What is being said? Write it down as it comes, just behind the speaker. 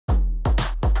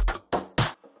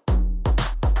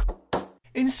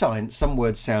In science, some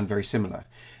words sound very similar.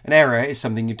 An error is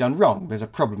something you've done wrong. There's a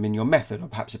problem in your method, or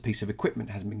perhaps a piece of equipment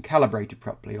hasn't been calibrated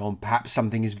properly, or perhaps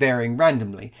something is varying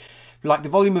randomly. Like the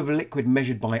volume of a liquid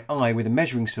measured by eye with a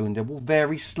measuring cylinder will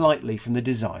vary slightly from the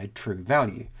desired true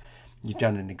value. You've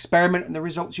done an experiment and the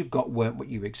results you've got weren't what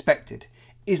you expected.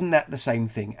 Isn't that the same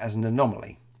thing as an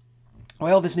anomaly?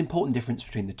 Well, there's an important difference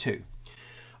between the two.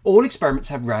 All experiments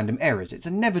have random errors. It's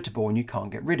inevitable and you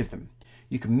can't get rid of them.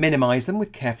 You can minimise them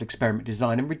with careful experiment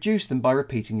design and reduce them by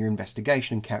repeating your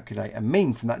investigation and calculate a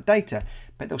mean from that data,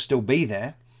 but they'll still be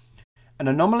there. An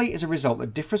anomaly is a result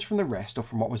that differs from the rest or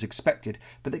from what was expected,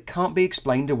 but that can't be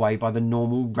explained away by the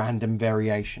normal random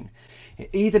variation.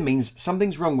 It either means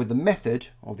something's wrong with the method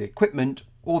or the equipment,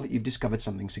 or that you've discovered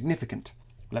something significant.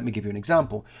 Let me give you an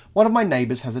example. One of my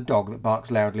neighbours has a dog that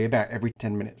barks loudly about every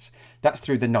 10 minutes. That's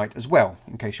through the night as well,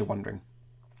 in case you're wondering.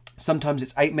 Sometimes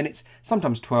it's 8 minutes,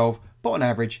 sometimes 12, but on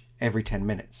average, every 10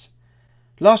 minutes.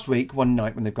 Last week, one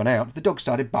night when they've gone out, the dog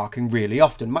started barking really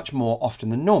often, much more often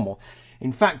than normal.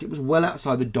 In fact, it was well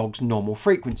outside the dog's normal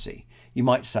frequency. You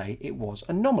might say it was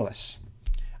anomalous.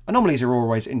 Anomalies are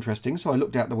always interesting, so I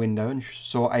looked out the window and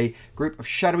saw a group of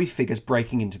shadowy figures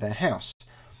breaking into their house.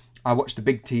 I watched the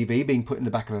big TV being put in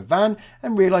the back of a van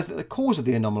and realised that the cause of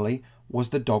the anomaly was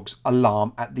the dog's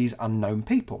alarm at these unknown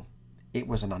people. It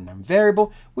was an unknown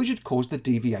variable which had caused the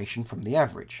deviation from the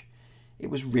average. It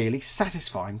was really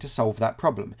satisfying to solve that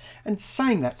problem. And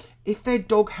saying that, if their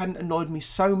dog hadn't annoyed me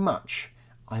so much,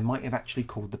 I might have actually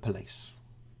called the police.